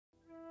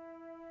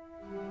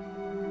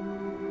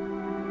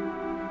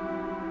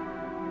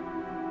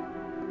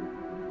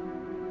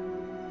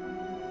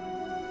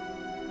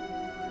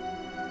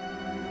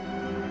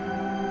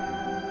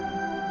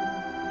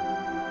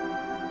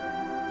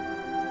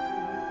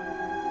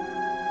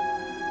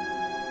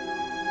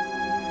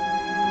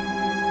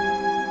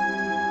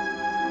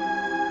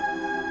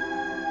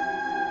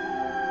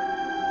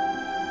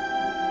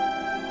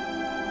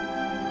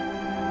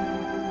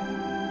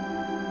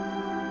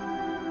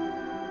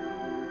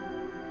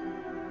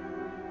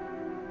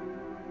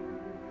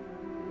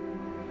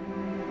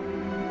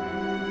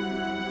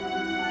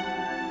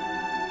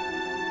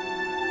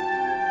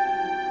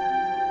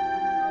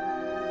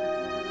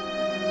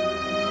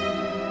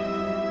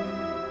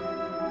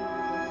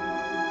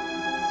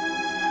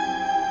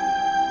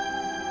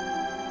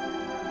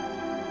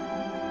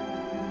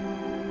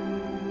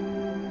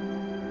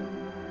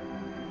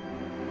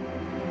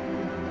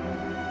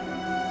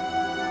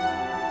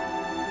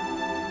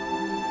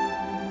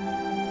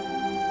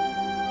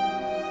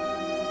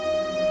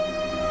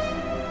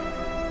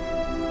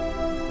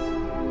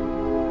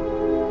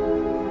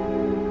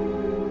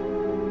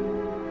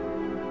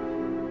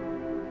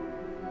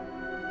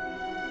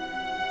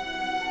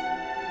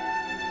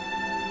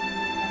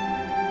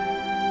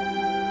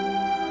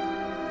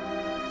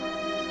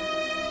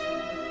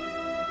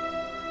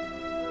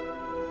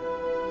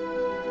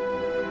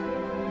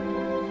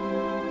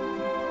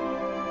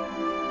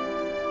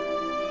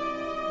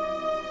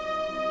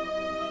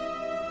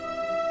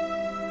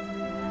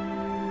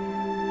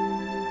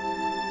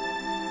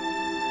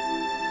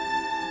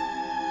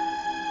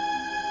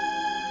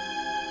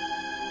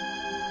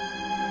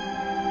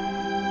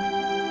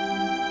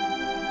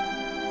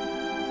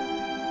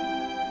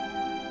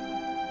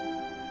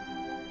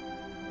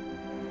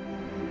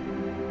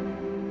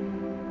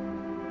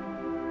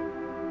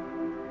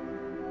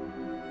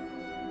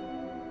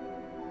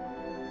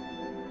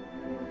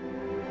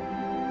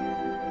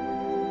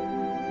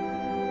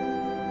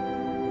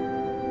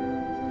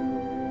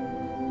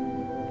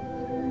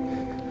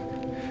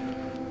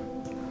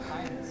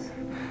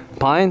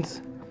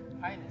pines?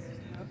 Pinus.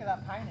 Look at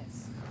that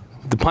pinus.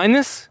 The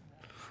pinus?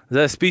 Is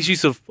that a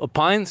species of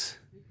pines?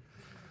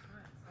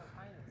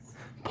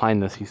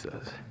 Pinus, he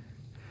says.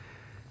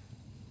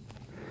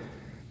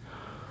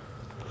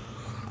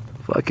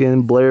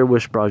 Fucking Blair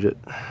Witch Project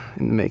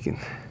in the making.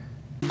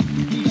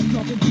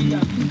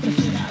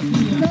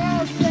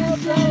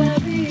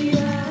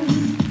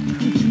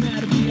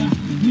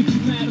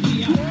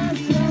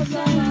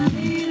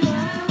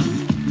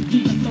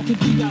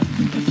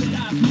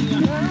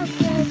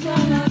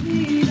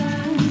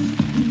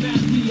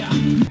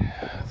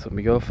 So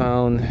Miguel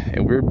found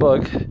a weird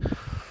bug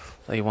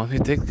that he wants me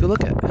to take a good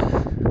look at.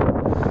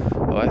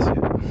 Oh, I see it.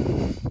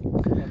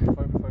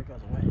 Before it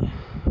goes away.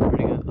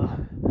 Pretty good.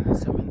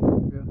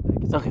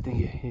 Okay, thank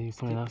you. He's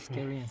pointing out for me.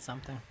 Scary and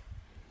something.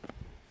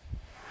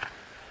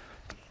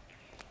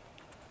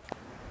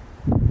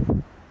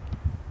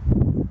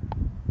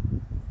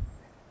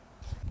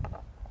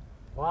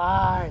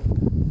 Why?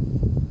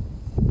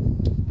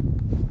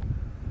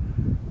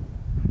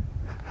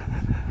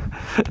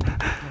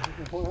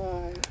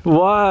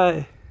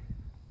 Why?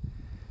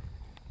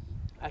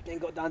 I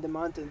can't go down the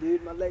mountain,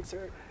 dude. My legs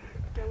hurt.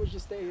 Can't we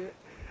just stay here?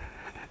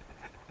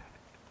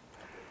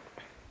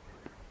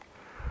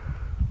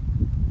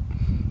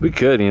 We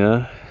could, you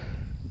know.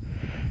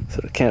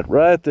 Set a camp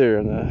right there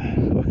on the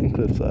fucking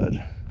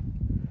cliffside.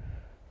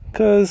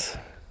 Cause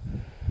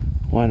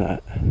why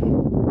not? How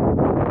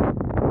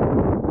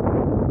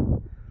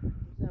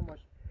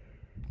much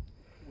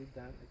we've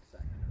done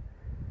exactly?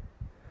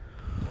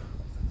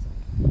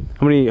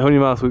 How many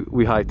miles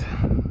we hiked?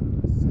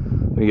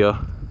 We go.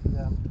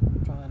 Yeah, I'm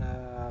trying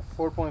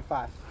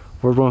 4.5.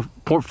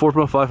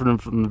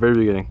 4.5 from the very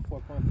beginning.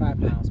 4.5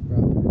 miles, bro.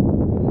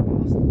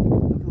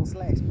 Look at those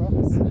legs, bro.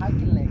 It's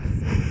hiking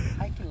legs.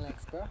 Hiking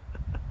legs, bro.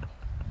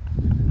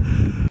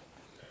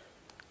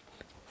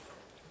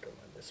 Go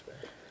on this way.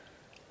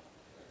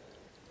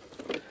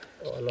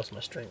 Oh, I lost my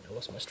string.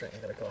 I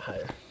gotta go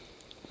higher.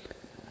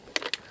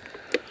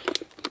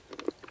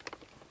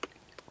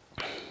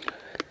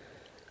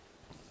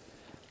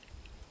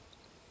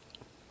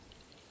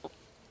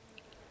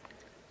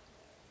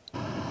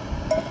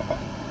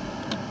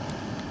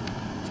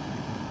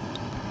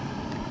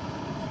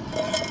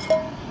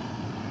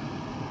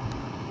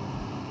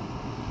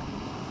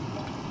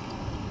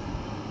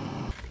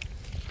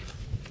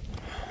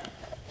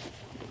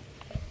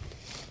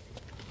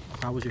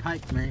 How was your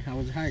hike, man? How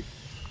was your hike?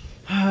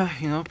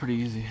 You know, pretty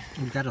easy.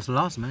 You got us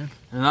lost, man.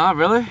 Nah,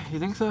 really? You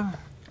think so?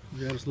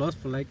 You got us lost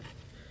for like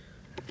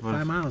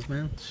 5 miles,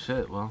 man.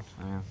 Shit, well,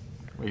 I mean,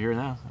 we're here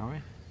now,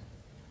 aren't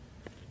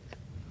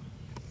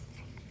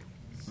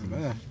we?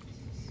 Yeah.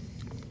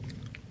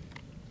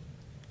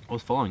 I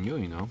was following you,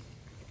 you know.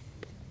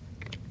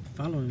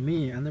 Following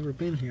me, I've never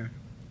been here.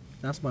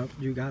 That's why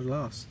you got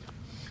lost.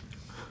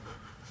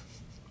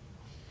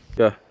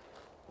 Yeah.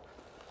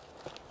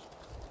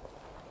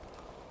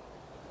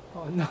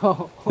 Oh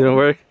no. Didn't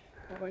work?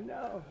 Oh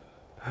no.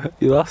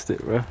 You lost it,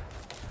 bro.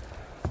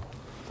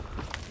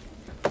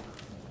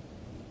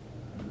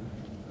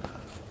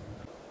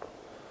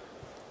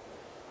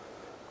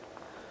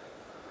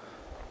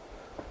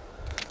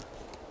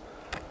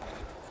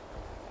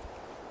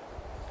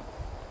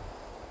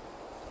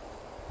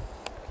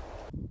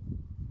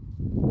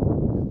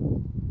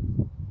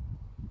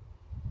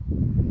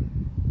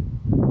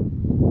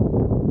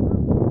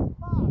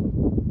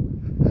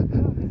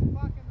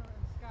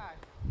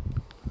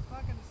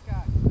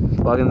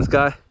 Fog in the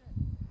sky.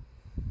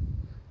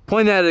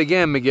 Point at it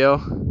again, Miguel.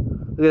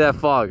 Look at that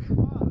fog.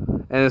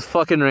 And it's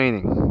fucking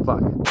raining. Fuck.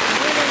 I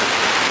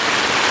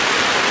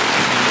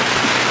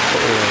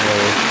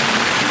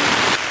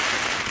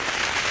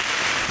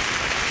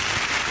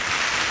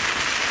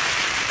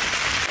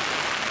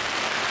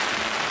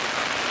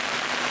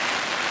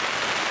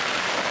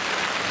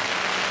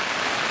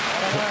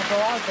don't want to go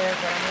out there,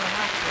 but I'm gonna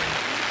have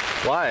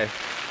to. Why?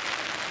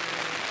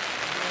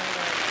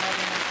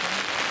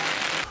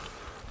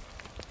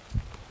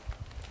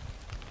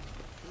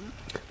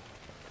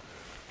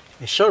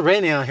 It's sure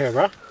raining out here,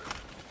 bro.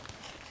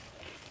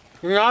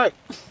 You're right.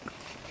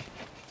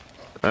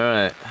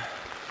 Alright.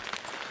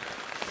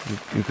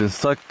 You've been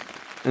stuck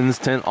in this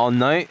tent all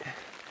night,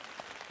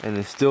 and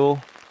it's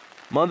still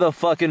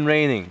motherfucking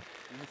raining.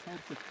 Let's hope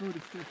the food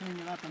is still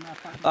hanging up in that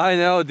fucking... I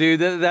know, dude.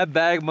 That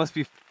bag must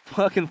be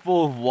fucking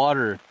full of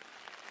water.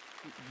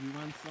 Do you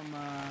want some,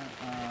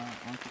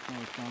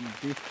 some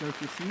beef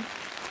jerky soup?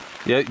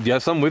 Yeah, do you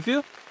have some with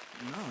you?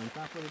 No, it's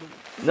not what it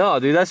is. No,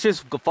 dude, that's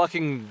just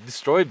fucking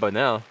destroyed by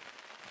now.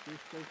 Beef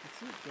jerky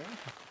soup, bro.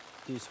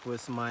 This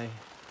was my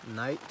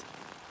night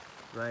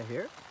right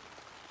here.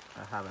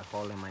 I have a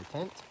hole in my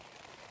tent.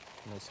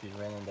 It's been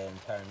raining the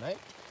entire night.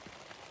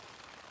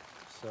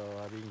 So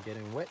I've been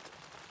getting wet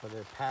for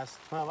the past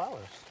 12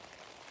 hours.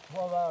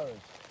 12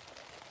 hours.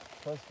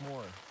 Plus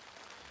more.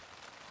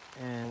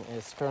 And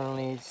it's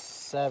currently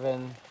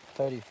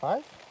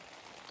 7:35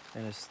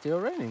 and it's still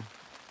raining.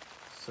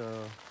 So,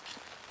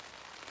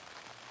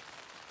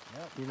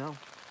 yep. You know,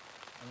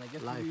 and I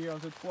guess life. we'll be here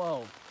until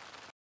 12.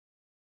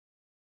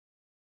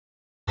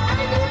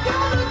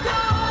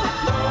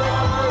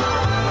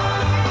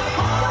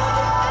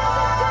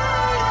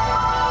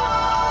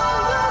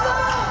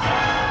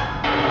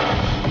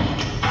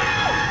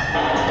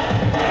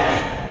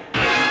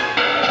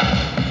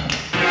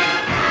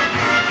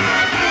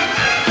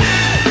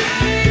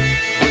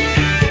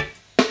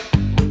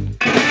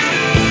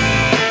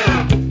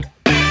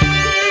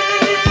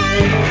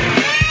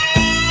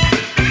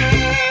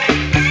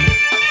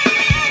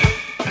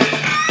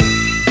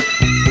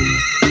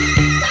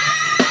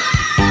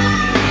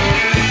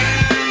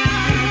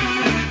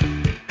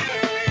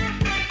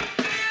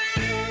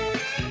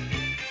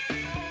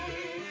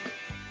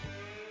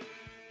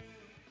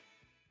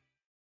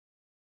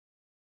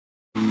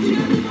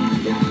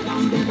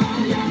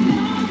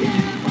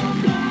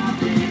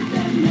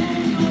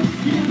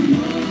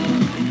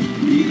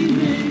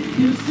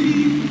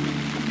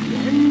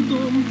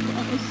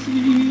 I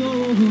see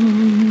your